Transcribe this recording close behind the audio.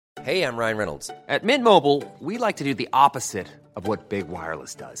Hey, I'm Ryan Reynolds. At Mint Mobile, we like to do the opposite of what Big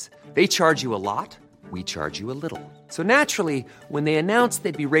Wireless does. They charge you a lot, we charge you a little. So naturally, when they announced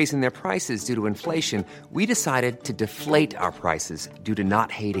they'd be raising their prices due to inflation, we decided to deflate our prices due to not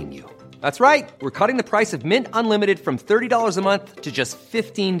hating you. That's right. We're cutting the price of Mint Unlimited from $30 a month to just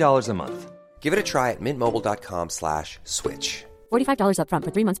 $15 a month. Give it a try at mintmobile.com/switch. $45 up front for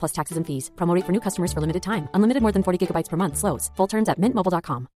 3 months plus taxes and fees. Promo rate for new customers for limited time. Unlimited more than 40 gigabytes per month. Slows full terms at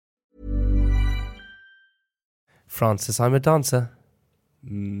mintmobile.com. Francis, I'm a dancer.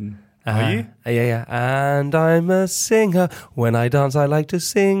 Are you? Yeah. And I'm a singer. When I dance, I like to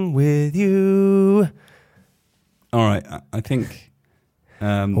sing with you. All right, I think...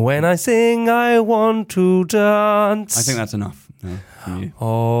 when I sing, I want to dance. I think that's enough from you.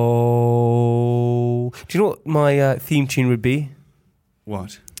 Oh. Do you know what my theme tune would be?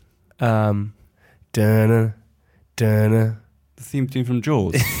 What? Dunna. The theme tune from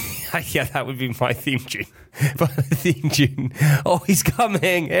Jaws? Yeah, that would be my theme tune. But the theme tune. Oh, he's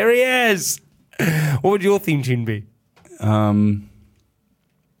coming. Here he is. What would your theme tune be?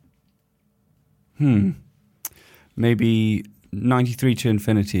 Maybe 93 to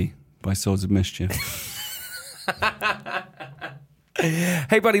Infinity by Swords of Mischief.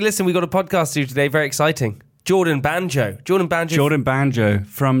 Hey, buddy, listen, we got a podcast to do today. Very exciting. Jordan Banjo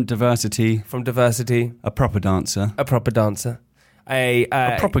from Diversity. A proper dancer. A proper dancer. A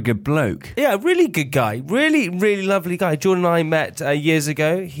proper good bloke. Yeah, a really good guy. Really, really lovely guy. Jordan and I met years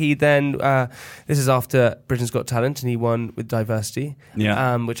ago. He then, this is after Britain's Got Talent, and he won with Diversity,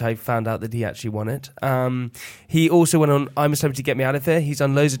 which I found out that he actually won it. He also went on I'm a Celebrity, Get Me Out of Here. He's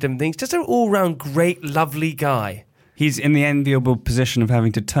done loads of different things. Just an all-round great, lovely guy. He's in the enviable position of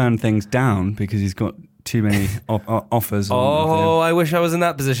having to turn things down because he's got too many offers. I wish I was in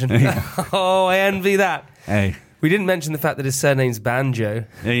that position. Oh, I envy that. Hey. We didn't mention the fact that his surname's Banjo.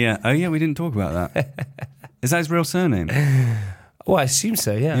 Yeah. Oh, yeah, we didn't talk about that. Is that his real surname? Well, I assume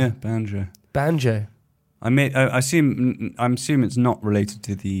so, yeah. Yeah, Banjo. I'm assuming it's not related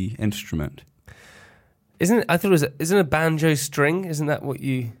to the instrument. Isn't it? I thought it was. Isn't a banjo string? Isn't that what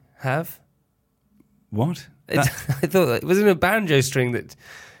you have? What? I thought wasn't a banjo string that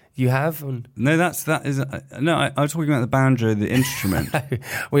you have? No, I was talking about the banjo, the instrument.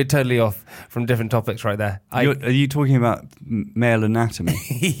 We're totally off from different topics right there. Are you talking about male anatomy?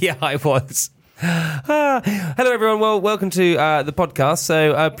 Yeah, I was. Hello, everyone. Well, welcome to the podcast.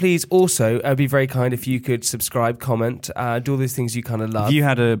 So please also be very kind if you could subscribe, comment, do all those things you kind of love. If you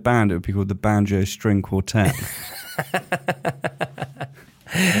had a band, it would be called the Banjo String Quartet.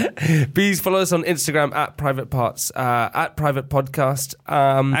 Please follow us on Instagram at Private Parts, at Private Podcast.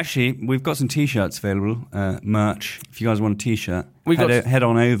 Actually, we've got some t-shirts available, merch. If you guys want a t-shirt, head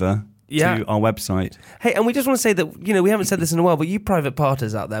on over to our website. Hey, and we just want to say that, we haven't said this in a while, but you private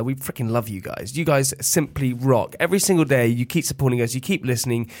parters out there, we freaking love you guys. You guys simply rock. Every single day, you keep supporting us, you keep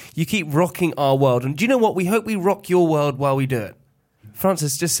listening, you keep rocking our world. And do you know what? We hope we rock your world while we do it.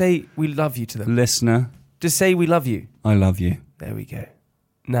 Francis, just say we love you to them. Listener. Just say we love you. I love you. There we go.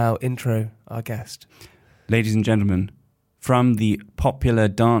 Now, intro our guest. Ladies and gentlemen, from the popular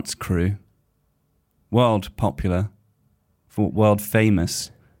dance crew, world popular, world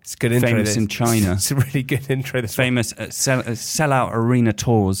famous. It's a good intro. Famous in China. It's a really good intro. Famous sell-out arena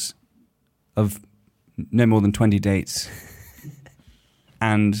tours of no more than 20 dates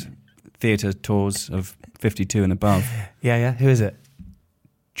and theatre tours of 52 and above. Yeah. Who is it?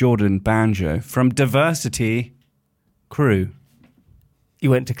 Jordan Banjo from Diversity Crew. You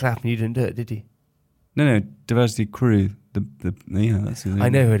went to clap and you didn't do it, did you? No, Diversity Crew. That's his name. I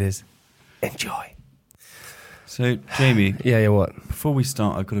know who it is. Enjoy. So, Jamie. Yeah, what? Before we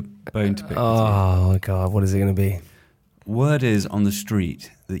start, I've got a bone to pick with you. Oh, my God. What is it going to be? Word is on the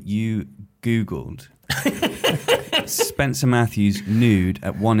street that you Googled Spencer Matthews nude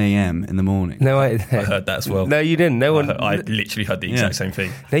at 1 a.m. in the morning. No, I heard that as well. No, you didn't. No one. I literally heard the exact same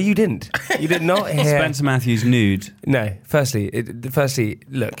thing. No, you didn't. You did not hear Spencer Matthews nude. No. Firstly,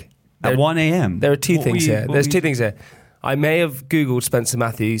 look. At 1 a.m. There are two things here. There's two things here. I may have Googled Spencer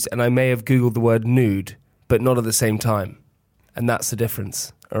Matthews and I may have Googled the word nude, but not at the same time, and that's the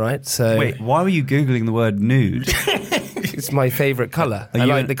difference. All right. So wait, why were you Googling the word nude? It's my favourite colour. I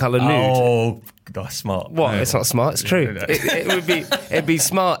like the colour nude. Oh, God, smart. What? It's not smart. It's true. It'd be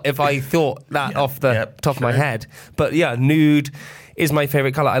smart if I thought that off the top of my head. But yeah, nude is my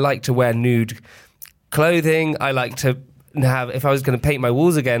favourite colour. I like to wear nude clothing. I like to have. If I was going to paint my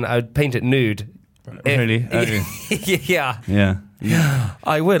walls again, I would paint it nude. Really? Yeah.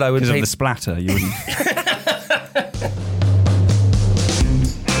 I would. Because of the splatter, you wouldn't.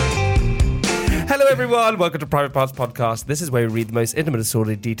 Hello, everyone. Welcome to Private Parts Podcast. This is where we read the most intimate and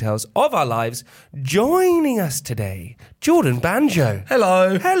sordid details of our lives. Joining us today, Jordan Banjo.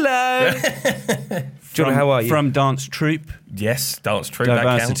 Hello. Jordan, how are you? From Dance Troupe. Yes, Dance Troupe.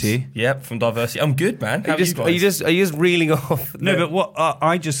 Diversity. That counts. Yep, from Diversity. I'm good, man. How are you just reeling off? No, but what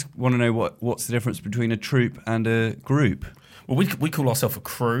I just want to know what's the difference between a troupe and a group? Well, we call ourselves a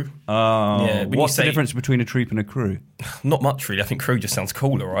crew. Yeah, what's the difference between a troupe and a crew? Not much, really. I think crew just sounds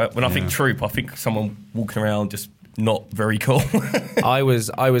cooler, right? When I think troupe, I think someone walking around just not very cool. I was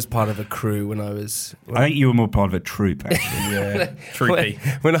part of a crew when I was... I think you were more part of a troupe, actually. Yeah, troopy.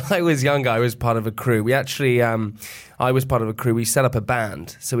 When I was younger, I was part of a crew. We actually... I was part of a crew. We set up a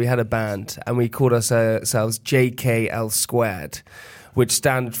band. So we had a band, and we called ourselves JKL Squared, which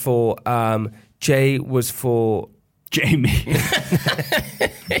stands for... J was for... Jamie.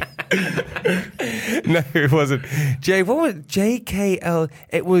 No, it wasn't. What was JKL?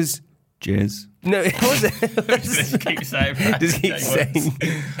 It was Jizz. No, it wasn't. Just keep saying. Just keep saying.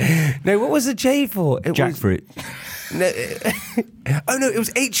 No, what was the J for? Jackfruit. No, it was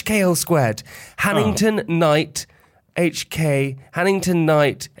HKL Squared. Hannington Knight. HK, Hannington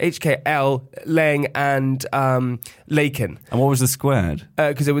Knight, HKL, Lang, and Lakin. And what was the squared?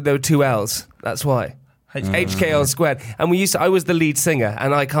 Because there were two L's. That's why. HKL Squared. And I was the lead singer,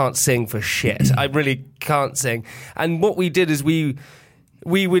 and I can't sing for shit. I really can't sing. And what we did is I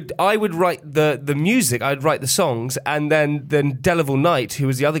would write the music, I'd write the songs, and then Delaval Knight, who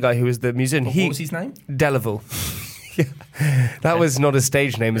was the other guy who was the musician. What was his name? Delaval. That was not a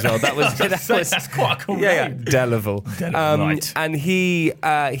stage name as well. That's quite a cool name. Yeah, Delaval. Right. And he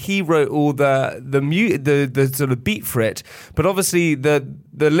wrote all the sort of beat for it, but obviously the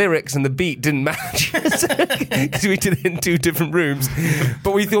lyrics and the beat didn't match because we did it in two different rooms.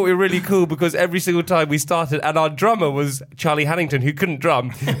 But we thought we were really cool because every single time we started, and our drummer was Charlie Hannington, who couldn't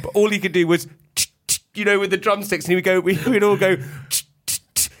drum, but all he could do was with the drumsticks, and we'd all go.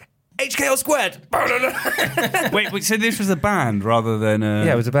 HKL Squared. Wait, so this was a band rather than a...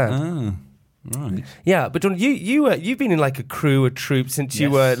 Yeah, it was a band. Oh, right. Yeah, but John, you've been in like a crew, a troupe since you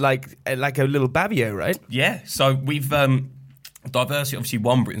were like a little babio, right? Yeah, so we've Diversity obviously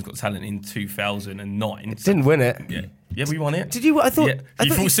won Britain's Got Talent in 2009. Didn't win it. Yeah, we won it. Did you? I thought. Yeah. I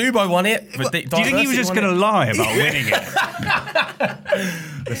thought Subo won it. But do you think he was just going to lie about winning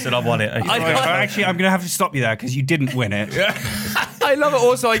it? Listen, I won it. Actually, I'm going to have to stop you there because you didn't win it. I love it.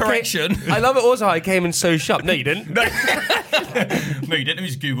 Also, Correction. I love it. Also, I came in so sharp. No, you didn't. No, you didn't. Let me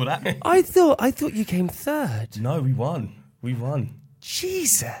just Google that. I thought you came third. No, we won.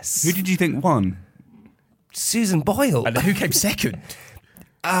 Jesus. Who did you think won? Susan Boyle. And who came second?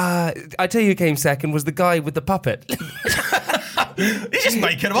 I tell you who came second was the guy with the puppet. He's just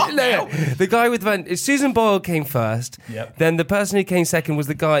making them up now. The guy with Susan Boyle came first. Yep. Then the person who came second was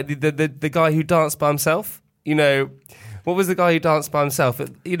the guy the guy who danced by himself. What was the guy who danced by himself?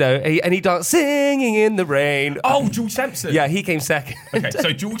 And he danced singing in the rain. Oh, George Sampson. Yeah, he came second. Okay,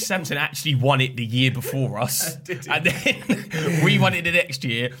 so George Sampson actually won it the year before us. And then we won it the next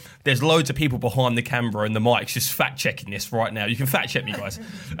year. There's loads of people behind the camera and the mics just fact-checking this right now. You can fact-check me, guys.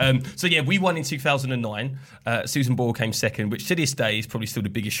 So yeah, we won in 2009. Susan Boyle came second, which to this day is probably still the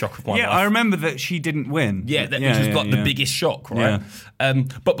biggest shock of my life. Yeah, I remember that she didn't win. Yeah, which was the biggest shock, right? Yeah.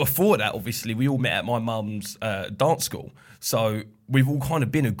 But before that, obviously, we all met at my mum's dance school. So we've all kind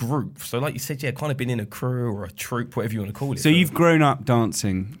of been a group. So like you said, kind of been in a crew or a troupe, whatever you want to call it. So you've grown up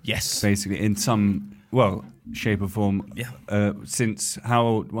dancing, yes, basically in some shape or form. Yeah. Since how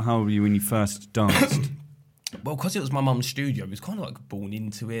old were you when you first danced? Well, because it was my mum's studio, it was kind of like born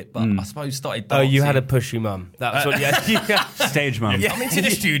into it. But I suppose started dancing. Oh, you had a pushy mum. That's what. Yeah. Stage mum. Come into the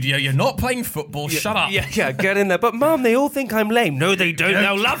studio. You're not playing football. Shut up. Yeah. Get in there. But mum, they all think I'm lame. No, they don't.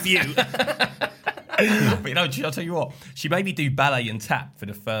 They'll love you. But I'll tell you what, she made me do ballet and tap for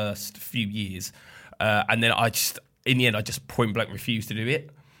the first few years. And then in the end, I just point blank refused to do it.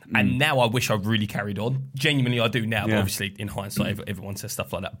 And now I wish I really carried on. Genuinely, I do now. But obviously, in hindsight, everyone says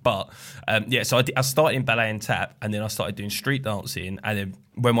stuff like that. But so I started in ballet and tap, and then I started doing street dancing. And then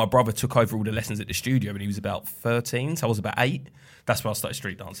when my brother took over all the lessons at the studio, when he was about 13, so I was about 8. That's when I started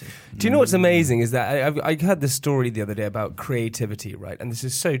street dancing. Do you know what's amazing is that I heard this story the other day about creativity, right? And this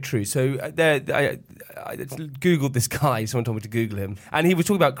is so true. So I Googled this guy. Someone told me to Google him. And he was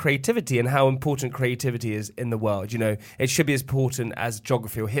talking about creativity and how important creativity is in the world. It should be as important as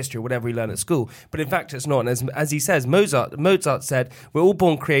geography or history or whatever we learn at school. But in fact, it's not. And as he says, Mozart said, we're all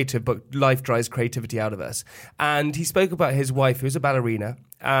born creative, but life drives creativity out of us. And he spoke about his wife, who was a ballerina.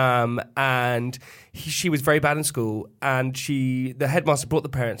 And she was very bad in school, and the headmaster brought the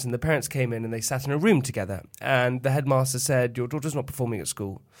parents, and the parents came in and they sat in a room together, and the headmaster said, your daughter's not performing at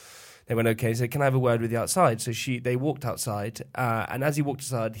school. They went, okay, so can I have a word with you outside? So they walked outside, and as he walked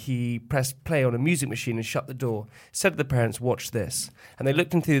outside, he pressed play on a music machine and shut the door, said to the parents, watch this. And they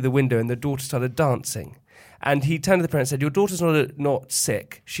looked in through the window, and the daughter started dancing. And he turned to the parents and said, your daughter's not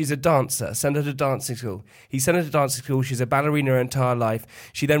sick. She's a dancer. Send her to dancing school. He sent her to dancing school. She's a ballerina her entire life.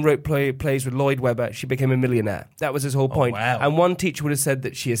 She then wrote plays with Lloyd Webber. She became a millionaire. That was his whole point. Wow. And one teacher would have said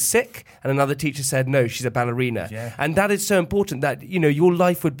that she is sick, and another teacher said, no, she's a ballerina. Yeah. And that is so important that, your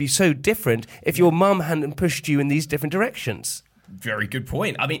life would be so different if your mum hadn't pushed you in these different directions. Very good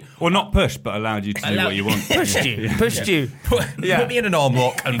point. I mean, Well, not pushed, but allowed you to do what you want. Pushed you. Put me in an arm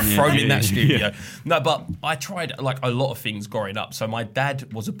lock and throw me in that studio. Yeah. No, but I tried like a lot of things growing up. So my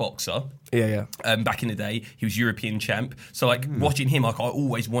dad was a boxer. Yeah. Back in the day, he was European champ. So like watching him, like I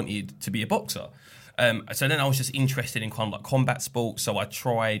always wanted to be a boxer. So then I was just interested in kind of like combat sports. So I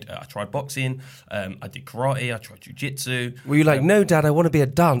tried boxing. I did karate. I tried jiu-jitsu. Were you like, no, Dad, I want to be a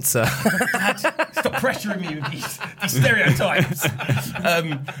dancer? Dad, stop pressuring me with these stereotypes.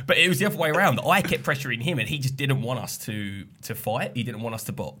 But it was the other way around. I kept pressuring him, and he just didn't want us to fight. He didn't want us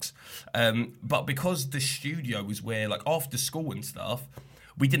to box. But because the studio was where, like, after school and stuff,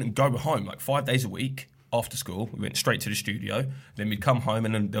 we didn't go home like 5 days a week. After school, we went straight to the studio. Then we'd come home,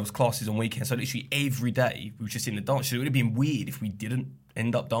 and then there was classes on weekends. So literally every day we were just in the dance. So it would have been weird if we didn't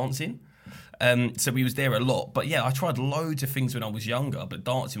end up dancing. So we was there a lot. But yeah, I tried loads of things when I was younger, but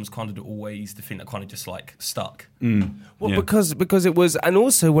dancing was kind of always the thing that kind of just like stuck. Well, because it was, and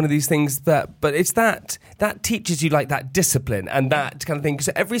also one of these things but it's that teaches you like that discipline and that kind of thing. Because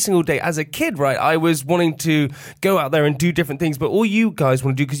every single day as a kid, right, I was wanting to go out there and do different things, but all you guys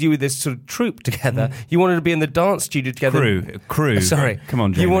want to do, because you were this sort of troupe together, you wanted to be in the dance studio together. Crew. Sorry. Come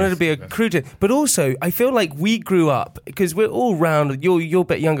on, James. You wanted to be a crew. But also, I feel like we grew up, because we're all round, you're a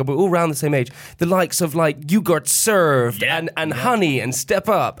bit younger, but we're all around the same age. The likes of like You Got Served and Honey and Step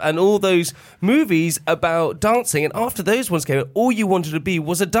Up and all those movies about dancing. And after those ones came out, all you wanted to be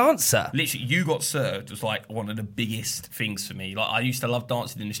was a dancer. Literally, You Got Served was like one of the biggest things for me. Like I used to love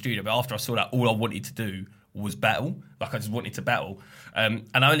dancing in the studio, but after I saw that, all I wanted to do was battle. Like I just wanted to battle. And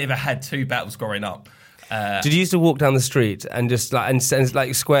I only ever had 2 battles growing up. Did you used to walk down the street and just like and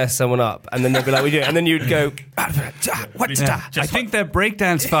like square someone up, and then they'd be like, "We do," and then you'd go, "What's that?" I think they're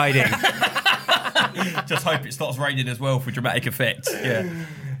breakdance fighting. Just hope it starts raining as well for dramatic effect. Yeah.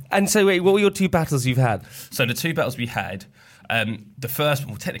 And so, wait, what were your 2 battles you've had? So the 2 battles we had, the first,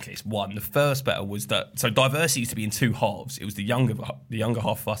 well, technically it's one. The first battle was that, so diversity used to be in 2 halves. It was the younger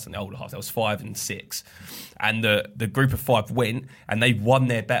half of us and the older half. That was 5 and 6. And the group of 5 went, and they won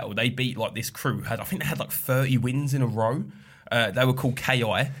their battle. They beat like this crew. I think they had like 30 wins in a row. They were called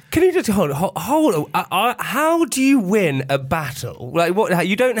KI. Can you just hold on? How do you win a battle? Like what?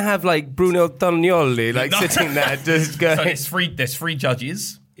 You don't have like Bruno Tognoli sitting there just going. So there's 3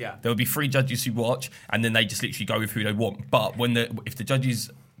 judges. Yeah. There will be 3 judges who watch, and then they just literally go with who they want. But if the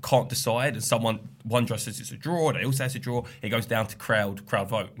judges can't decide, and one judge says it's a draw, they all say it's a draw, it goes down to crowd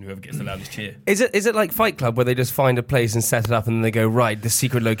vote, and whoever gets the loudest cheer. Is it like Fight Club, where they just find a place and set it up, and then they go, right, the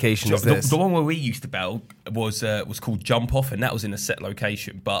secret location is this? The one where we used to battle was called Jump Off, and that was in a set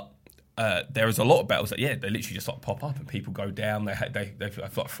location. But there is a lot of battles that they literally just like pop up and people go down. They have like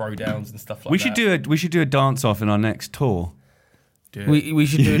throwdowns and stuff like that. We should do a dance off in our next tour. We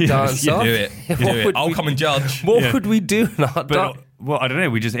should do a dance off. Do it. I'll come and judge. What would we do in our dance? Well, I don't know.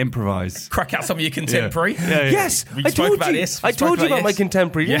 We just improvise. Crack out some of your contemporary. Yes, I told you about my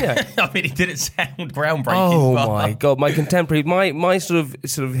contemporary, didn't I? I mean, it didn't sound groundbreaking. Oh my God, my contemporary, my sort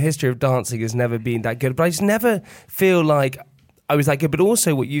of history of dancing has never been that good. But I just never feel like I was like, but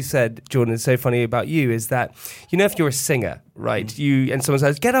also what you said, Jordan, is so funny about you is that, if you're a singer, right, and someone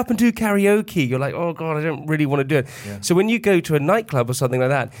says, get up and do karaoke, you're like, oh God, I don't really want to do it. Yeah. So when you go to a nightclub or something like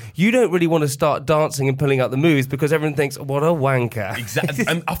that, you don't really want to start dancing and pulling out the moves because everyone thinks, what a wanker. Exactly.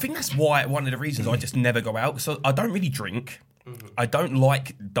 And I think that's why one of the reasons I just never go out. So I don't really drink. I don't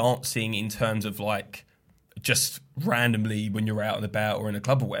like dancing in terms of like, just randomly when you're out and about or in a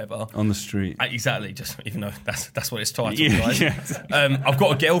club or whatever. On the street. Exactly, just even though that's what it's titled, right? Yeah. I've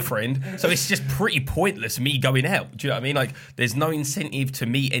got a girlfriend, so it's just pretty pointless me going out. Do you know what I mean? Like, there's no incentive to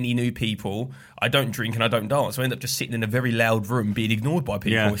meet any new people. I don't drink and I don't dance. So I end up just sitting in a very loud room being ignored by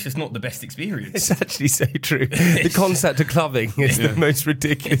people. Yeah. It's just not the best experience. It's actually so true. The concept of clubbing is the most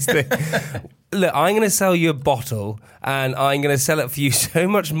ridiculous thing. Look, I'm going to sell you a bottle and I'm going to sell it for you so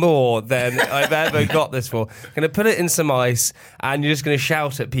much more than I've ever got this for. I'm going to put it in some ice and you're just going to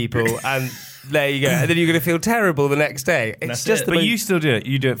shout at people and There you go. And then you're going to feel terrible the next day. It's That's just it. the But most- you still do it.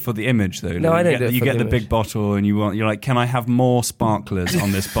 You do it for the image, though. No, I don't do it You for get the the big image. bottle, and you're like, can I have more sparklers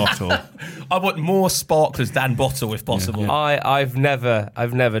on this bottle? I want more sparklers than bottle if possible. I've never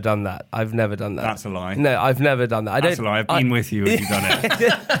done that. I've never done that. That's a lie. No, I've never done that. That's a lie. I've been with you. Have you done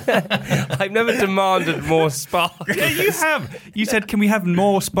it? I've never demanded more spark. Yeah, you have. You said, can we have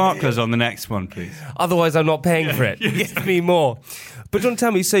more sparklers on the next one, please? Otherwise, I'm not paying for it. Give me more. But John,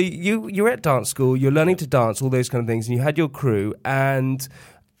 tell me, so you're at dance school, you're learning to dance, all those kind of things, and you had your crew, and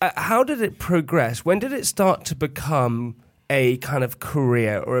how did it progress? When did it start to become a kind of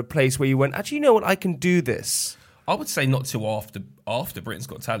career or a place where you went, actually, you know what, I can do this? I would say not too after Britain's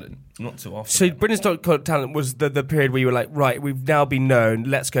Got Talent. Not too after. So that. Britain's Got Talent was the period where you were like, right, we've now been known,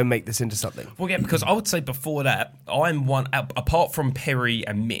 let's go make this into something. Well, yeah, because I would say before that, I'm one, apart from Perry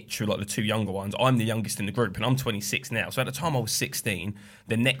and Mitch, who are like the two younger ones, I'm the youngest in the group, and I'm 26 now. So at the time I was 16,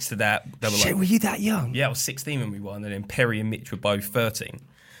 then next to that, they were Shit, like... were you that young? Yeah, I was 16 when we won, and then Perry and Mitch were both 13.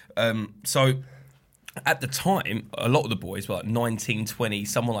 So at the time, a lot of the boys were like 19, 20,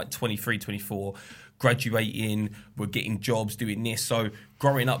 someone like 23, 24, graduating, were getting jobs, doing this. So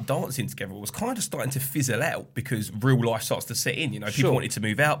growing up dancing together was kind of starting to fizzle out because real life starts to set in. You know, people wanted to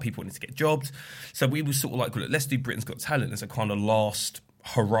move out, people wanted to get jobs. So we were sort of like, let's do Britain's Got Talent as a kind of last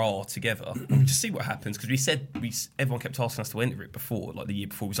hurrah together and just see what happens, because everyone kept asking us to enter it before, like the year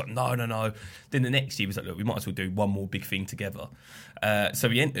before. We was like, no. Then the next year we was like, look, we might as well do one more big thing together. So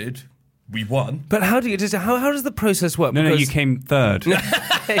we entered. We won. But how does the process work? No, you came third.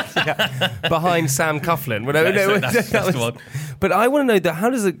 Behind Sam Coughlin. That's the one. But I want to know that how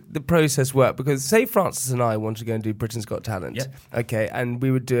does the process work? Because say Francis and I want to go and do Britain's Got Talent, okay, and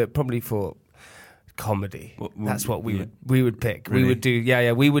we would do it probably for comedy. That's what we would pick. Really? We would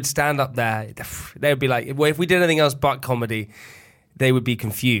do, we would stand up there. They would be like, well, if we did anything else but comedy, they would be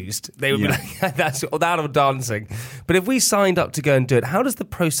confused. They would be like, that's out of dancing. But if we signed up to go and do it, how does the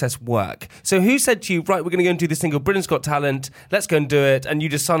process work? So who said to you, right, we're going to go and do this thing called Britain's Got Talent, let's go and do it, and you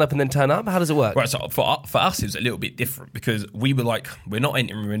just sign up and then turn up? How does it work? Right, so for us it was a little bit different because we were like, we're not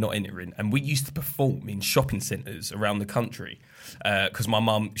entering, and we used to perform in shopping centres around the country. Because my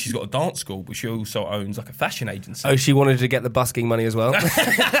mum, she's got a dance school, but she also owns like a fashion agency. Oh, she wanted to get the busking money as well.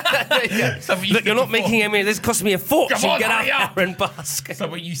 So we used Look, to you're not perform. making any. This cost me a fortune. Come on, Get hurry out up. there and busk. So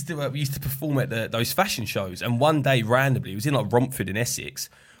we used to perform at those fashion shows, and one day randomly, it was in like Romford in Essex.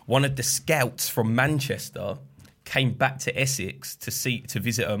 One of the scouts from Manchester came back to Essex to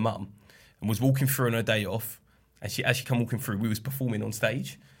visit her mum, and was walking through on her day off. And as she come walking through, we was performing on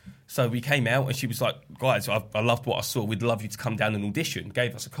stage. So we came out, and she was like, "Guys, I loved what I saw. We'd love you to come down and audition."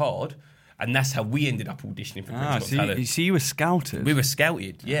 Gave us a card, and that's how we ended up auditioning for Britain's Got Talent. So you were scouted. We were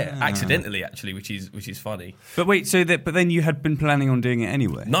scouted, accidentally actually, which is funny. But wait, but then you had been planning on doing it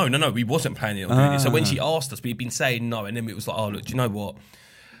anyway? No, we wasn't planning on doing it. So when she asked us, we'd been saying no, and then it was like, oh, look, do you know what?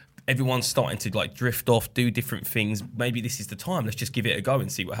 Everyone's starting to like drift off, do different things. Maybe this is the time. Let's just give it a go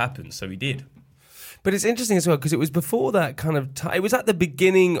and see what happens. So we did. But it's interesting as well because it was before that kind of time. It was at the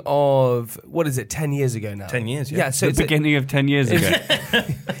beginning of, 10 years ago now? 10 years, yeah. Yeah, so The it's beginning of 10 years ago.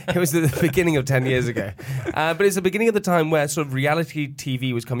 it was the beginning of 10 years ago. But it's the beginning of the time where sort of reality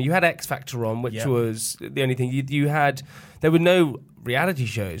TV was coming. You had X Factor on, which was the only thing. You had, there were no reality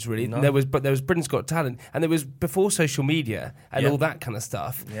shows really. No. There was Britain's Got Talent, and there was before social media and all that kind of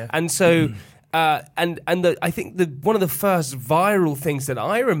stuff. Yeah. And so... I think one of the first viral things that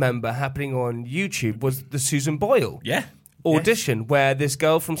I remember happening on YouTube was the Susan Boyle audition, where this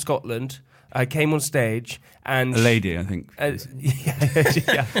girl from Scotland came on stage and A lady, I think.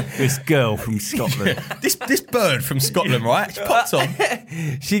 This girl from Scotland. This bird from Scotland, right? She popped on.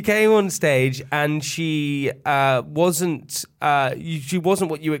 she came on stage and she wasn't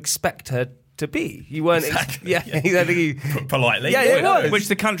what you expect her to be. You weren't exactly. Politely. Yeah, it was. Which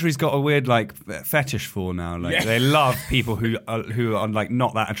the country's got a weird like fetish for now. Like they love people who are like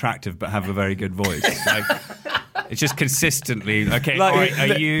not that attractive but have a very good voice. Like, it's just consistently okay. Like, all right,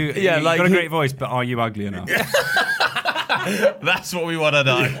 are you? yeah, You've like got a who- great voice, but are you ugly enough? That's what we want to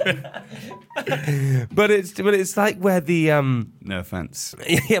know. But it's like where the No offense.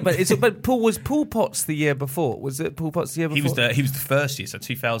 but Paul Potts the year before. Was it Paul Potts the year before? He was the first year, so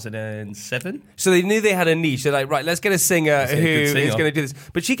 2007. So they knew they had a niche. They're like, right, let's get a singer get a who good is singer. going to do this.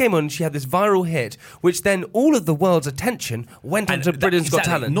 But she came on, she had this viral hit, which then all of the world's attention went on to Britain's Got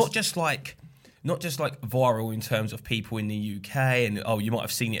Talent. Not just like viral in terms of people in the UK and you might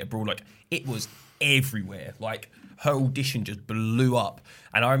have seen it abroad. Like it was everywhere. Like her audition just blew up.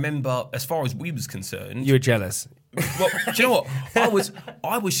 And I remember, as far as we was concerned, You were jealous. well, do you know what?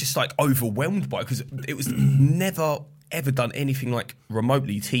 I was just like overwhelmed by it because it was never ever done anything like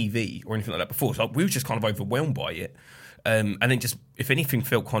remotely TV or anything like that before. So we were just kind of overwhelmed by it. And then just, if anything,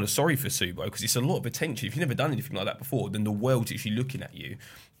 felt kind of sorry for Subo because it's a lot of attention. If you've never done anything like that before, then the world's actually looking at you,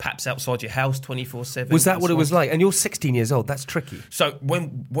 perhaps outside your house 24/7. Was that what it was like? And you're 16 years old. That's tricky. So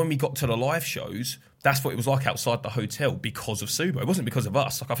when we got to the live shows, that's what it was like outside the hotel because of Subo. It wasn't because of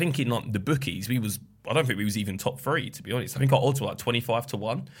us. Like I think in like the bookies, I don't think we was even top 3, to be honest. I think our odds were like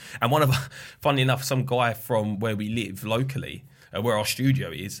 25-1. And funnily enough, some guy from where we live locally, where our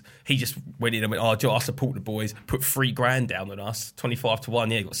studio is, he just went in and went, Joe, I support the boys, put $3,000 down on us, 25-1.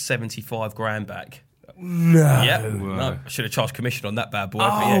 Yeah, he got 75 grand back. No. Yeah. No, I should have charged commission on that bad boy.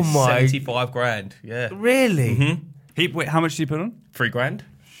 But yeah, my. 75 grand. Yeah. Really? Mm-hmm. Wait, how much did you put on? $3,000.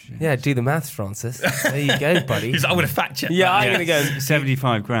 Yeah, do the maths, Francis. There you go, buddy. He's like, I'm going to fact check. Yeah, that. I'm going to go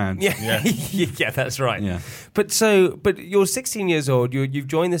 75 grand. Yeah, yeah, that's right. Yeah. But you're 16 years old. You've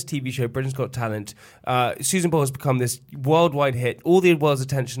joined this TV show, Britain's Got Talent. Susan Boyle has become this worldwide hit. All the world's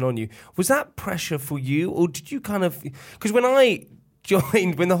attention on you. Was that pressure for you, or did you kind of? Because when I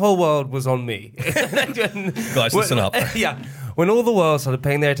joined, when the whole world was on me, guys, listen up. Yeah. When all the world started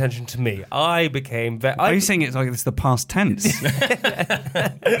paying their attention to me, I became... Are you saying it's like it's the past tense?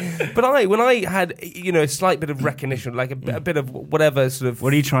 But when I had, a slight bit of recognition, like a bit of whatever sort of...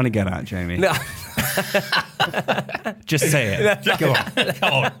 What are you trying to get at, Jamie? No. Just say it. Go on.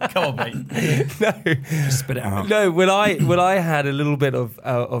 Come on, mate. No. Just spit it out. No, when I had a little bit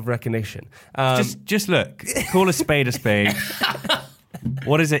of recognition... Just look. Call a spade a spade.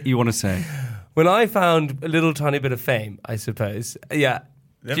 What is it you want to say? When I found a little tiny bit of fame, I suppose, yeah.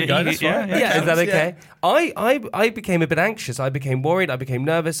 There we go, that's right. Yeah, is that okay? Yeah. I became a bit anxious. I became worried. I became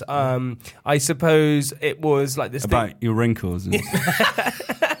nervous. I suppose it was like this about thing. your wrinkles. Is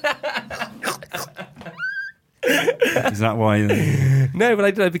that why? No,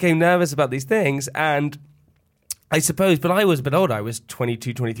 but I became nervous about these things, and I suppose, but I was a bit older. I was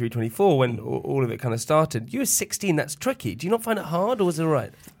 22, 23, 24 when all of it kind of started. You were 16. That's tricky. Do you not find it hard, or was it all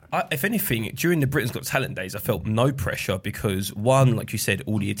right? If anything, during the Britain's Got Talent days, I felt no pressure because, one, like you said,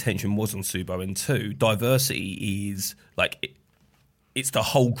 all the attention was on Subo, and two, diversity is like it's the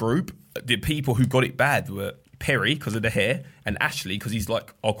whole group. The people who got it bad were Perry because of the hair and Ashley because he's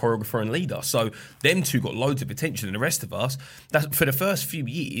like our choreographer and leader. So them two got loads of attention, and the rest of us, for the first few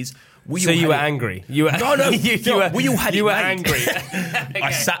years. You were angry. We all had you were made. angry.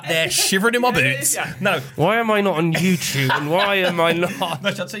 I sat there shivering in my boots. Yeah. No, why am I not on YouTube and why am I not? No,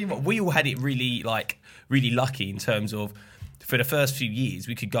 I'll tell you what. We all had it really lucky in terms of for the first few years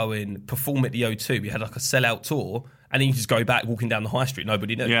we could go and perform at the O2. We had like a sellout tour, and then you just go back walking down the high street.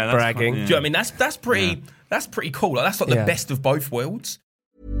 Nobody knew. Yeah, that's bragging. Do you know what I mean? That's pretty. Yeah. That's pretty cool. Like, that's like the best of both worlds.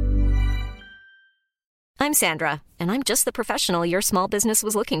 I'm Sandra, and I'm just the professional your small business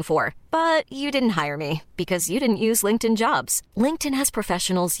was looking for. But you didn't hire me because you didn't use LinkedIn Jobs. LinkedIn has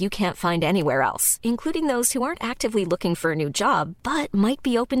professionals you can't find anywhere else, including those who aren't actively looking for a new job, but might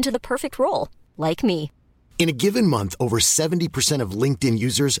be open to the perfect role, like me. In a given month, over 70% of LinkedIn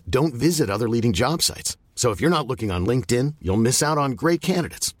users don't visit other leading job sites. So if you're not looking on LinkedIn, you'll miss out on great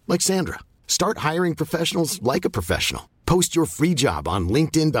candidates like Sandra. Start hiring professionals like a professional. Post your free job on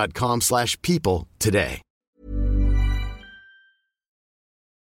linkedin.com/people today.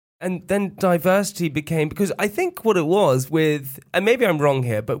 And then diversity became, because I think what it was with, and maybe I'm wrong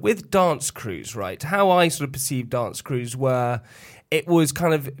here, but with dance crews, right? How I sort of perceived dance crews were, it was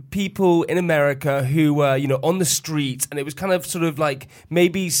kind of people in America who were, on the streets, and it was kind of sort of like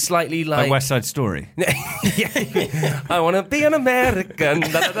maybe slightly like West Side Story. Yeah. I want to be an American.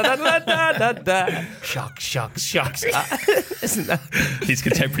 Da, da, da, da, da, da, da. Shucks. Isn't that? His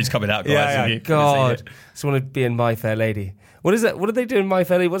contemporaries coming out, guys. Yeah. God. Just want to be in My Fair Lady. What is it? What did they do in My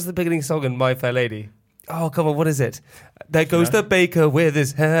Fair Lady? What's the beginning song in My Fair Lady? Oh, come on, what is it? There goes the baker with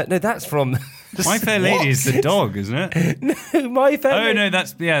his hair. No, that's from... My Fair Lady is the dog, isn't it? No, My Fair Lady. Oh, no,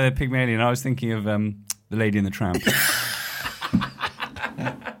 that's, the Pygmalion. I was thinking of The Lady and the Tramp.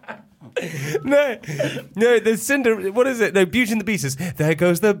 No, there's Cinder... What is it? No, Beauty and the Beast is... There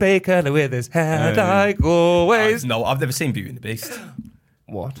goes the baker with his hair like always. No, I've never seen Beauty and the Beast.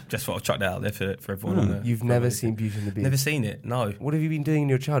 What? Just thought I'd chuck that out there for everyone. On there. You've never seen Beauty and the Beast? Never seen it, no. What have you been doing in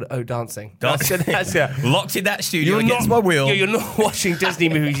your childhood? Oh, dancing. That's locked in that studio against my will. You're not watching Disney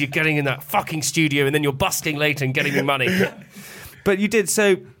movies, you're getting in that fucking studio and then you're busking later and getting me money. But you did,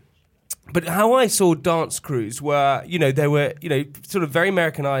 so But how I saw dance crews were, they were, sort of very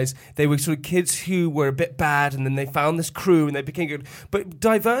Americanized. They were sort of kids who were a bit bad, and then they found this crew and they became good. But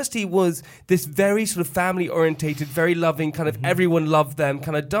Diversity was this very sort of family-orientated, very loving, kind of everyone loved them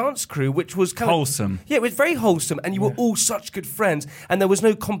kind of dance crew, which was kind wholesome. Yeah, it was very wholesome, and you were all such good friends, and there was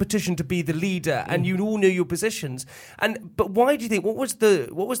no competition to be the leader, and you all knew your positions. But why do you think? What was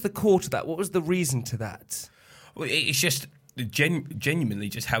the core to that? What was the reason to that? Well, it's just genuinely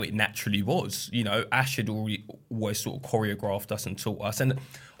just how it naturally was. Ash had always sort of choreographed us and taught us, and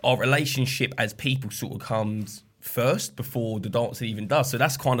our relationship as people sort of comes first before the dance even does. So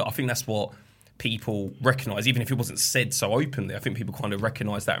that's I think that's what people recognise, even if it wasn't said so openly. I think people kind of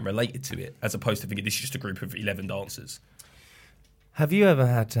recognise that and related to it, as opposed to thinking this is just a group of 11 dancers. Have you ever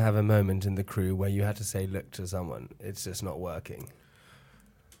had to have a moment in the crew where you had to say, look, to someone, it's just not working?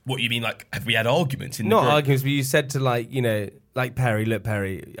 What you mean, like, have we had arguments in the Not group? arguments, but you said to, like Perry, look,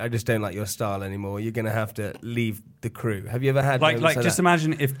 Perry, I just don't like your style anymore. You're going to have to leave the crew. Have you ever had just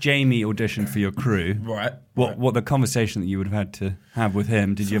imagine if Jamie auditioned for your crew. Right. What the conversation that you would have had to have with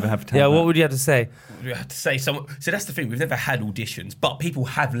him? Did you ever have to? Yeah. What would you have to say? We have to say so that's the thing. We've never had auditions, but people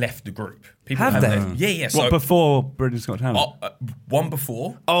have left the group. People have they? Left. Yeah. So what, before Britain's Got Talent? One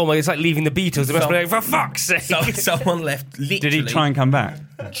before. Oh my! It's like leaving the Beatles. It must be like, for fuck's sake. Someone left. Literally. Did he try and come back?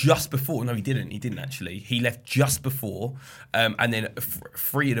 Just before. No, he didn't. He didn't actually. He left just before, and then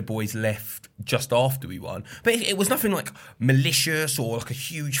 3 of the boys left just after we won. But it was nothing like malicious or like a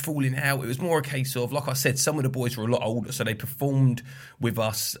huge falling out. It was more a case of, like I said, some of the boys were a lot older, so they performed with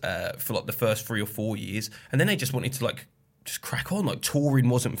us for like the first 3 or 4 years, and then they just wanted to just crack on. Like, touring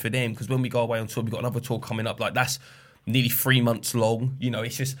wasn't for them, because when we go away on tour, we've got another tour coming up. Like, that's nearly 3 months long.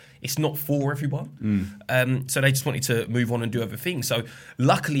 It's not for everyone. So they just wanted to move on and do other things. So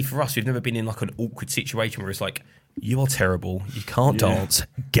luckily for us, we've never been in like an awkward situation where it's like, you are terrible, you can't dance,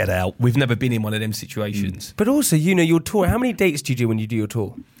 get out. We've never been in one of them situations. But also, your tour, how many dates do you do when you do your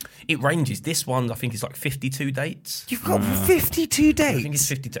tour? It ranges. This one, I think, is like 52 dates. You've got 52 dates? I think it's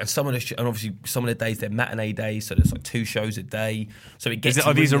 52. And obviously, some of the days, they're matinee days, so there's like 2 shows a day. So it gets...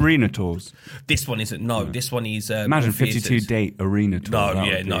 Are these arena tours? This one isn't. No, this one is... Imagine 52-date arena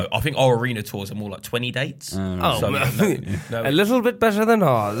tour. No. I think our arena tours are more like 20 dates. A little bit better than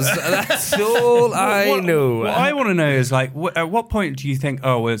ours. That's all I know. What I want to know is, like, at what point do you think,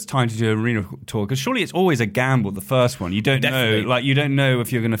 it's time to do an arena tour? Because surely it's always a gamble, the first one. You don't know. Like, you don't know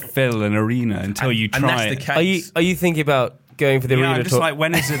if you're going to fill an arena until you try. And that's the case. Are you thinking about going for the arena I'm just tour? like,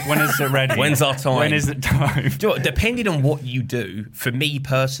 when is it ready? When's our time? When is it time? Do you know what, depending on what you do, for me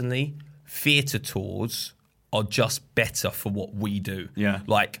personally, theatre tours are just better for what we do. Yeah.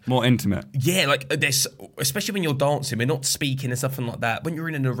 Like, more intimate. Yeah, like there's, especially when you're dancing, we're not speaking and something like that. When you're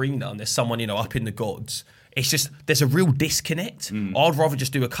in an arena and there's someone, up in the gods, it's just, there's a real disconnect. I'd rather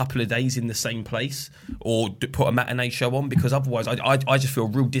just do a couple of days in the same place or put a matinee show on, because otherwise I just feel a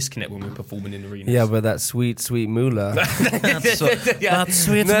real disconnect when we're performing in arenas. Yeah, but that sweet, sweet moolah. That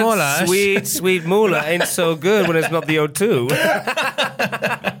sweet moolah. Sweet, sweet moolah ain't so good when it's not the O2.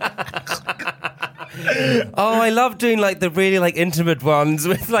 I love doing like the really like intimate ones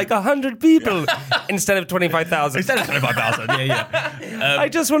with like 100 people instead of 25,000. Instead of 25,000, yeah. I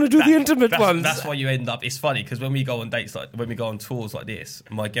just want to do the intimate ones. That's why you end up. It's funny because when we go on dates, like when we go on tours like this,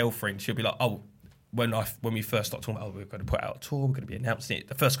 my girlfriend, she'll be like, when we first start talking about, we're going to put out a tour, we're going to be announcing it.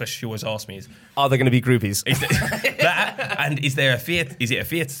 The first question she always asks me is, are there going to be groupies? And is there a theatre? Is it a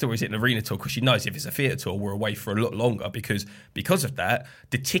theatre tour? Or is it an arena tour? Because she knows if it's a theatre tour, we're away for a lot longer because of that.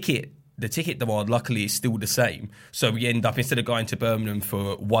 The ticket demand, luckily, is still the same. So we end up, instead of going to Birmingham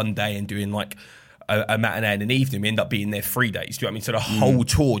for one day and doing like a matinee and an evening, we end up being there 3 days. Do you know what I mean? So the whole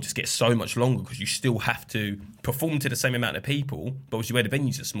tour just gets so much longer because you still have to perform to the same amount of people, but obviously where the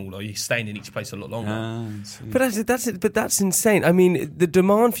venues are smaller, you're staying in each place a lot longer. But that's insane. I mean, the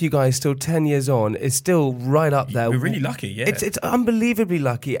demand for you guys still 10 years on is still right up there. We're really lucky, yeah. It's unbelievably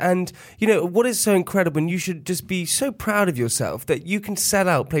lucky. And, what is so incredible, and you should just be so proud of yourself that you can sell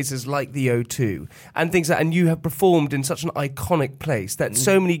out places like the O2 and things like that, and you have performed in such an iconic place that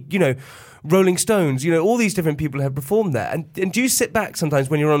so many, Rolling Stones, all these different people have performed there. And do you sit back sometimes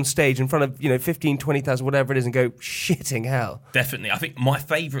when you're on stage in front of, 15, 20,000, whatever it is, and go, shitting hell? Definitely. I think my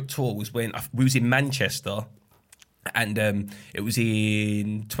favourite tour was when we was in Manchester, and it was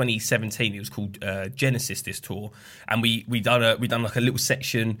in 2017. It was called Genesis, this tour, and we done like a little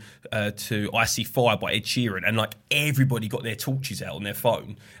section to I See Fire by Ed Sheeran, and like everybody got their torches out on their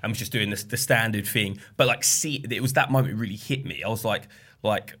phone and was just doing the standard thing. But like, it was that moment it really hit me. I was like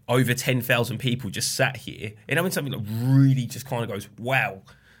over 10,000 people just sat here, and when something that really just kind of goes, wow,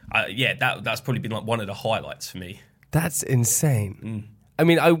 that's probably been like one of the highlights for me. That's insane. I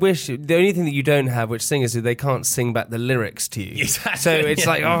mean, I wish the only thing that you don't have, which singers do, they can't sing back the lyrics to you. Exactly. So it's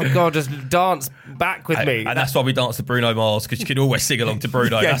like, oh God, just dance back with me. And that's why we dance to Bruno Mars, because you could always sing along to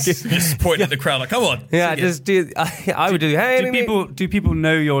Bruno. Yeah. That's just pointing at the crowd like, come on. Yeah, sing it. just do. I would do. Hey, Do people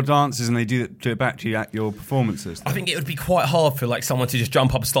know your dances and they do it back to you at your performances? I think it would be quite hard for like someone to just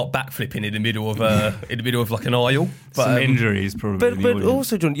jump up and start backflipping in the middle of like an aisle. But, some injuries probably. But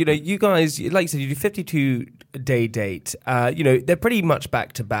also, John, you guys, like you said, you do 52-day date. They're pretty much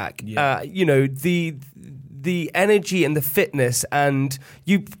back to back. Yeah. The energy and the fitness, and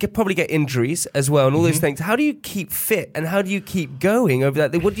you probably get injuries as well, and all those things. How do you keep fit, and how do you keep going over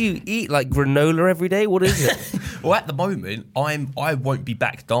that? What do you eat? Like granola every day? What is it? Well, at the moment, I won't be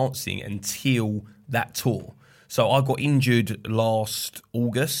back dancing until that tour. So I got injured last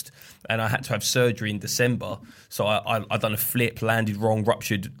August, and I had to have surgery in December. So I done a flip, landed wrong,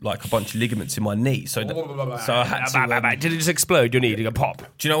 ruptured like a bunch of ligaments in my knee. So I had to. Did it just explode? Your knee? Did it go pop?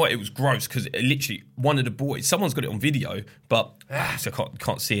 Do you know what? It was gross because literally one of the boys, someone's got it on video, but so I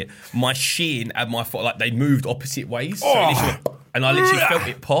can't see it. My shin and my foot, like they moved opposite ways. So and I literally felt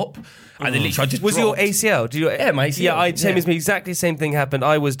it pop. And then literally I just was dropped. your ACL? Yeah, my ACL. Yeah, same as me. Exactly same thing happened.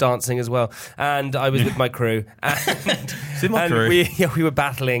 I was dancing as well, and I was with my crew. And we were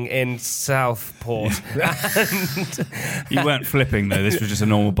battling in Southport. You weren't flipping though. This was just a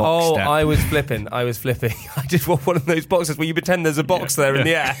normal box step. I was flipping. I did one of those boxes where you pretend there's a box there in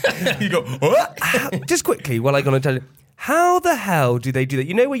the air. You go, what? Just quickly, while I'm going to tell you. How the hell do they do that?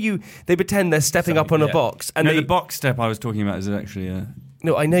 You know where they pretend they're stepping up on a box, and the box step I was talking about is actually a.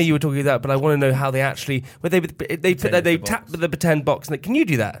 No, I know you were talking about that, but I want to know how they actually. Where they tap the pretend box. Can you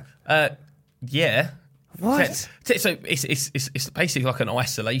do that? Yeah. What? So it's basically like an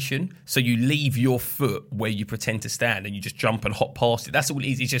isolation. So you leave your foot where you pretend to stand, and you just jump and hop past it. That's all it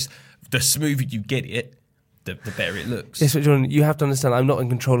is. It's just the smoother you get it, the better it looks. Yes, but John, you have to understand. I'm not in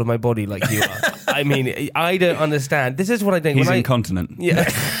control of my body like you are. I mean, I don't understand. This is what I think. He's incontinent. Yeah.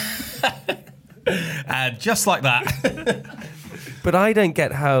 And just like that. But I don't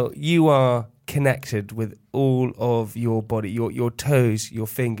get how you are connected with all of your body, your toes, your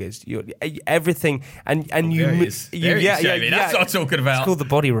fingers, your everything, and you. That's what I'm talking about. It's called the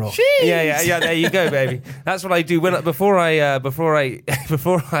body roll. Jeez. Yeah. There you go, baby. That's what I do before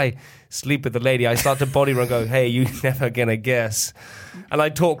I sleep with the lady. I start to body roll and go, "Hey, you never gonna guess." And I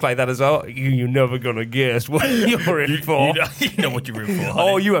talk like that as well. You're never gonna guess what you're in for. You know what you're in for. Honey.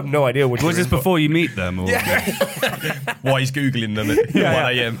 Oh, you have no idea what you're in for. Was this before you meet them? Or? Why he's Googling them at 1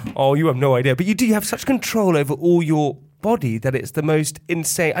 a.m. Oh, you have no idea. But you have such control over all your body that it's the most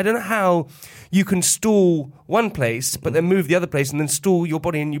insane. I don't know how you can stall one place, but then move the other place and then stall your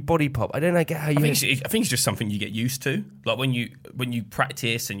body and your body pop. I don't know how you... I think it's just something you get used to. Like when you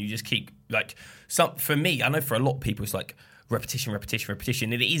practice and you just keep... For me, I know for a lot of people, it's like... repetition,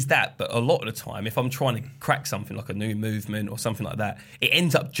 and it is that, but a lot of the time, if I'm trying to crack something like a new movement or something like that, it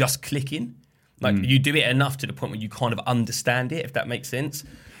ends up just clicking. You do it enough to the point where you kind of understand it, if that makes sense.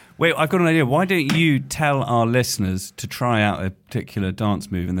 Wait, I've got an idea. Why don't you tell our listeners to try out a particular dance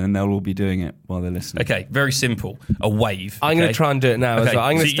move, and then they'll all be doing it while they're listening? Okay, very simple. A wave. I'm going to try and do it now as well.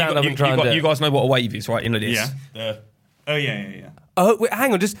 I'm going to stand up and try and do it. You guys know what a wave is, right? You know this? Yeah. Oh, yeah. Oh, wait,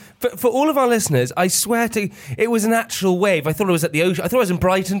 hang on. Just for all of our listeners, I swear to it was an actual wave. I thought it was at the ocean. I thought I was in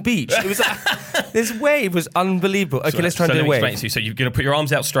Brighton Beach. It was this wave was unbelievable. Okay, let's try and do a wave. So you're going to put your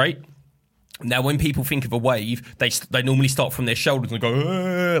arms out straight. Now, when people think of a wave, they normally start from their shoulders and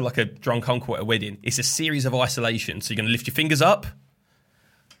go like a drunk uncle at a wedding. It's a series of isolations. So you're going to lift your fingers up,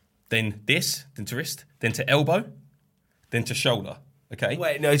 then this, then to wrist, then to elbow, then to shoulder. Okay.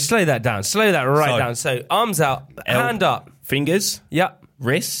 Wait, no, slow that down. Slow that down. So arms out, hand up, fingers. Yep.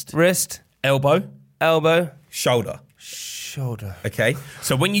 Wrist, elbow, shoulder. Okay.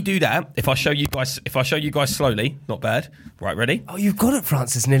 So when you do that, if I show you guys slowly, not bad. Right, ready? Oh, you've got it,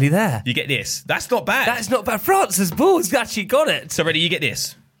 Francis. Nearly there. You get this. That's not bad. That's not bad. Francis Balls actually got it. So ready? You get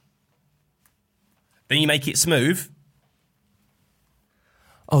this. Then you make it smooth.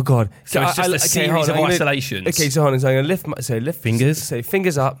 Oh God! So it's just a series of isolations. Okay, so hold on. So I'm going to lift fingers. So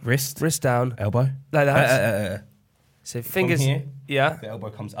fingers up, wrist down, elbow, like that. So fingers from here. Yeah. The elbow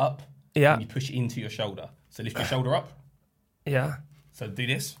comes up. Yeah. And you push it into your shoulder. So lift your shoulder up. Yeah. So do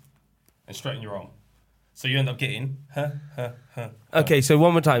this, and straighten your arm. So you end up getting Okay, so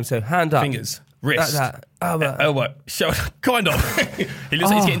one more time. So hand up, fingers, wrist, elbow, shoulder. Kind of. He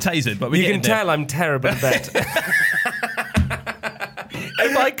looks like he's getting tasered, but you can tell I'm terrible at that.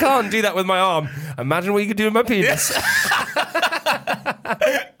 If I can't do that with my arm, imagine what you could do with my penis.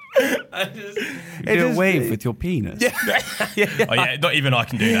 do a wave with your penis. Oh yeah, not even I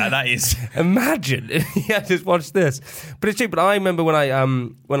can do that. That is. Imagine. Yeah, just watch this. But it's true. But I remember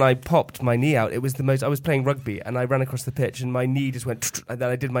when I popped my knee out, it was the most. I was playing rugby and I ran across the pitch and my knee just went, and then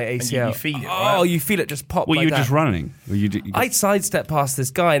I did my ACL. And you feel it. Oh, right? you feel it just pop. Well, like you were that. just running. Or you I sidestepped past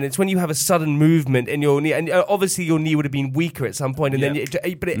this guy, and it's when you have a sudden movement in your knee, and obviously your knee would have been weaker at some point, and then.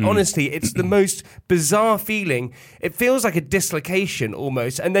 Honestly, it's the most bizarre feeling. It feels like a dislocation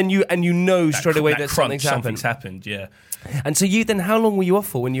almost, and then you know straight away that something's happened. Yeah. And so how long were you off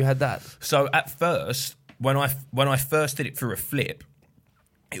for when you had that? So at first, when I first did it through a flip,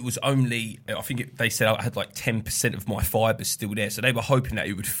 it was only, I think they said I had like 10% of my fibres still there. So they were hoping that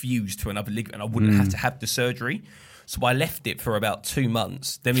it would fuse to another ligament and I wouldn't have to have the surgery. So I left it for about 2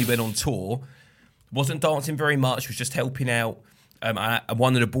 months. Then we went on tour. Wasn't dancing very much, was just helping out.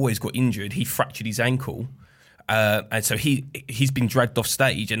 One of the boys got injured. He fractured his ankle. And so he's been dragged off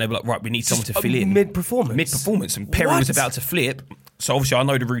stage and they were like, right, we need someone to fill in. Mid-performance? And Perry was about to flip. So obviously I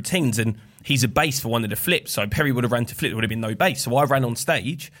know the routines and he's a bass for one of the flips. So Perry would have ran to flip, there would have been no bass. So I ran on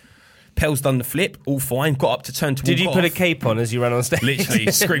stage. Pell's done the flip, all fine, got up to turn to walk off. Did you put a cape on as you ran on stage?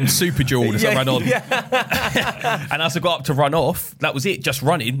 Literally screamed Super Jewel as I ran on. Yeah. And as I got up to run off, that was it. Just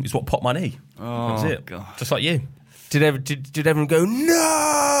running is what popped my knee. Oh, that was it. God. Just like you. Did everyone go,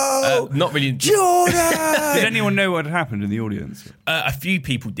 no? Not really. Jordan! Did anyone know what had happened in the audience? A few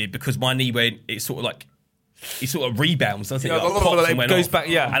people did because my knee went, it sort of rebounds, doesn't it? Yeah, Like, pops and it went goes off. back,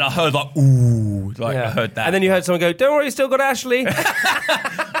 yeah. And I heard like, ooh, Yeah. I heard that. And then you heard someone go, don't worry, still got Ashley.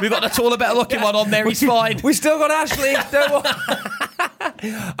 We've got the taller, better looking one on there, he's fine. We still got Ashley, don't worry.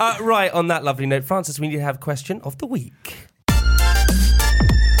 Right, on that lovely note, Francis, we need to have question of the week.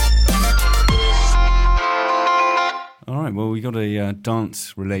 All right, well, we got a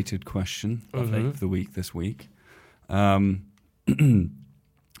dance-related question of the week this week. A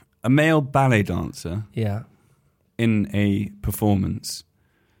male ballet dancer in a performance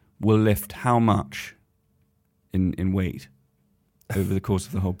will lift how much in weight over the course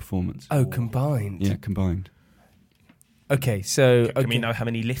of the whole performance? Oh, combined? Yeah, combined. Okay, so... Can we know how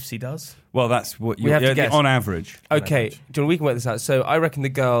many lifts he does? Well, that's what We have to guess. on average. Okay, John, we can work this out. So I reckon the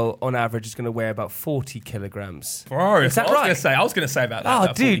girl, on average, is going to weigh about 40 kilograms. Bro, is that right? I was going to say about that. Oh,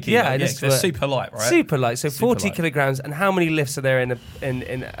 about dude, 40 yeah. kilos. They're super light, right? Super light. So Super 40 light. kilograms. And how many lifts are there in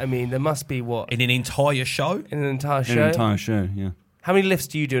I mean, there must be what? In an entire show? In an entire show? In an entire show, yeah. How many lifts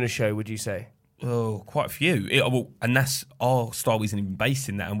do you do in a show, would you say? Oh, quite a few. And that's our style isn't even based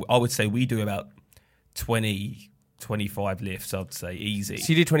in that. And I would say we do about 25 lifts, I'd say, easy.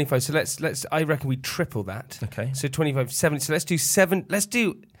 So you do 25. So let's. I reckon we triple that. Okay. So 25, 70. So let's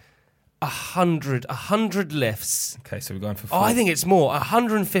do 100 lifts. Okay, so we're going for 4. Oh, I think it's more.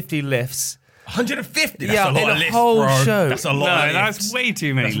 150 lifts. 150? That's Yeah, a lot in of a lifts, whole bro. show. That's a lot of lifts. That's way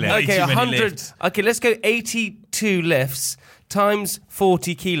too many lifts. Way Okay, too many 100. lifts. Okay, let's go 82 lifts times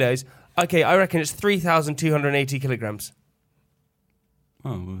 40 kilos. Okay, I reckon it's 3,280 kilograms.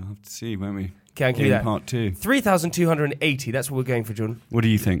 Oh, we'll have to see, won't we? Okay, I can do In that. part 2. 3,280. That's what we're going for, Jordan. What do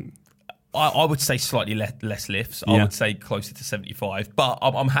you think? I would say slightly less lifts. Yeah. I would say closer to 75. But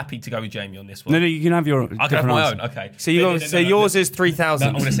I'm happy to go with Jamie on this one. No, you can have your. I can have my own. Okay. So yours is No, 3,000.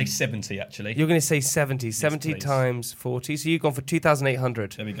 I'm going to say 70, actually. You're going to say 70. 70 please. times 40. So you've gone for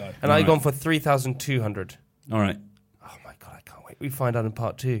 2,800. There we go. And I've gone for 3,200. All right. Oh my God, I can't wait. We find out in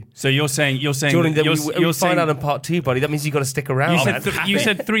part 2. So you're saying Jordan, you're we find out in part 2, buddy. That means you've got to stick around. you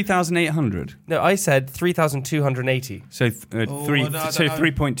said 3,800. No, I said 3,280. So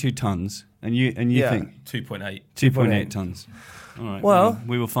 3.2 tons, and you Yeah. think 2.8. 2.8 tons. All right. Well-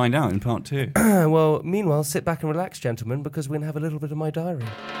 we will find out in part 2. Well, meanwhile, sit back and relax, gentlemen, because we're going to have a little bit of my diary.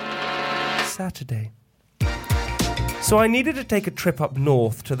 Saturday. So I needed to take a trip up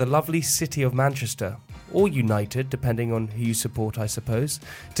north to the lovely city of Manchester, or United, depending on who you support, I suppose,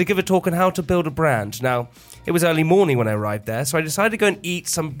 to give a talk on how to build a brand. Now, it was early morning when I arrived there, so I decided to go and eat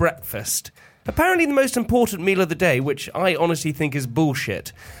some breakfast. Apparently the most important meal of the day, which I honestly think is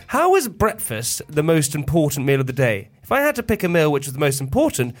bullshit. How is breakfast the most important meal of the day? If I had to pick a meal which was the most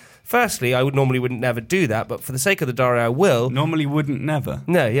important, firstly, I wouldn't never do that, but for the sake of the diary, I will. Normally wouldn't never.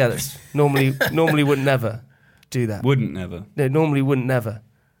 No, yeah, that's normally wouldn't never do that. Wouldn't never. No, normally wouldn't never.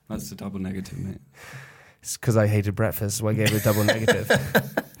 That's the double negative, mate. It's because I hated breakfast, so I gave it a double negative.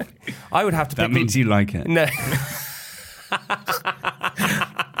 I would have to pick... That means you like it. No.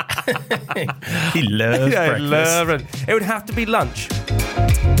 He loves Yeah, I breakfast. love it. It would have to be lunch.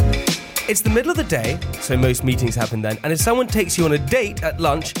 It's the middle of the day, so most meetings happen then, and if someone takes you on a date at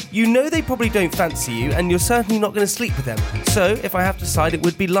lunch, you know they probably don't fancy you, and you're certainly not going to sleep with them. So, if I have to decide, it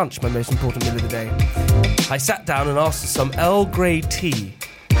would be lunch, my most important meal of the day. I sat down and asked for some Earl Grey tea.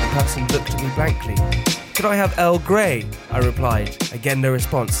 person looked at me blankly. Could I have Earl Grey? I replied. Again, no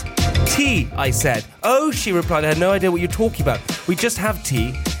response. Tea, I said. Oh, she replied, I had no idea what you're talking about. We just have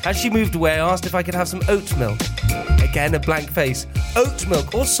tea. As she moved away, I asked if I could have some oat milk. Again, a blank face. Oat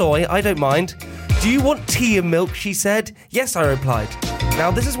milk or soy, I don't mind. Do you want tea and milk, she said. Yes, I replied. Now,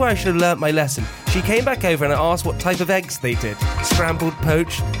 this is where I should have learnt my lesson. She came back over and I asked what type of eggs they did. Scrambled,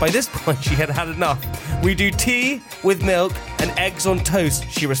 poached. By this point, she had had enough. We do tea with milk and eggs on toast,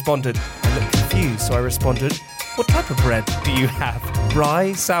 she responded. I looked confused, so I responded, what type of bread do you have?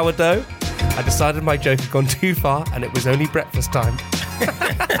 Rye, sourdough? I decided my joke had gone too far and it was only breakfast time.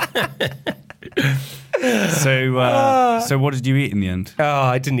 So what did you eat in the end? Oh,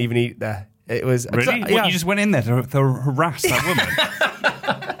 I didn't even eat there. It was really? What, you just went in there to harass that woman?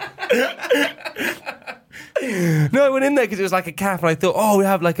 No, I went in there because it was like a cafe, and I thought, oh, we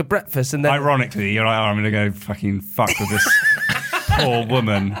have like a breakfast, and then ironically, you're like, oh, I'm going to go fucking fuck with this poor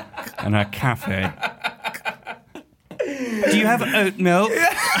woman and her cafe. Do you have oat milk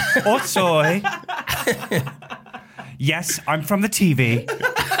or soy? Yes, I'm from the TV.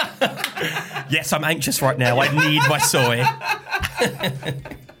 Yes, I'm anxious right now. I need my soy.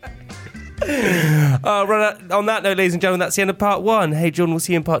 On that note, ladies and gentlemen, that's the end of part 1. Hey, John, we'll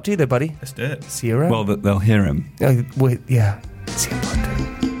see you in part 2 though, buddy. Let's do it. See you around. Well, they'll hear him. Yeah. See you in part 2.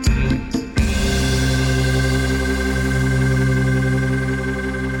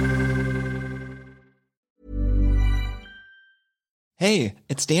 Hey,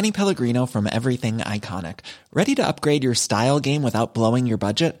 it's Danny Pellegrino from Everything Iconic. Ready to upgrade your style game without blowing your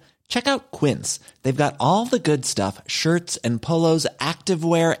budget? Check out Quince. They've got all the good stuff, shirts and polos,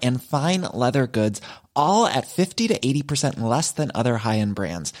 activewear, and fine leather goods, all at 50 to 80% less than other high-end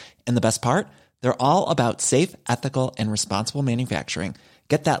brands. And the best part? They're all about safe, ethical, and responsible manufacturing.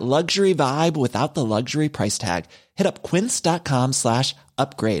 Get that luxury vibe without the luxury price tag. Hit up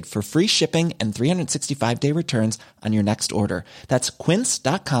quince.com/upgrade for free shipping and 365-day returns on your next order. That's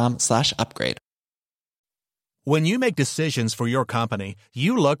quince.com/upgrade. When you make decisions for your company,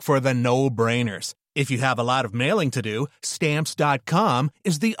 you look for the no-brainers. If you have a lot of mailing to do, Stamps.com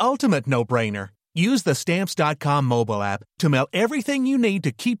is the ultimate no-brainer. Use the Stamps.com mobile app to mail everything you need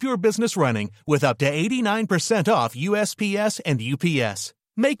to keep your business running with up to 89% off USPS and UPS.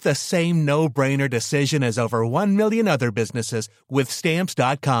 Make the same no-brainer decision as over 1 million other businesses with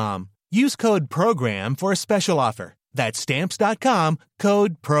Stamps.com. Use code PROGRAM for a special offer. That's Stamps.com,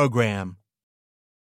 code PROGRAM.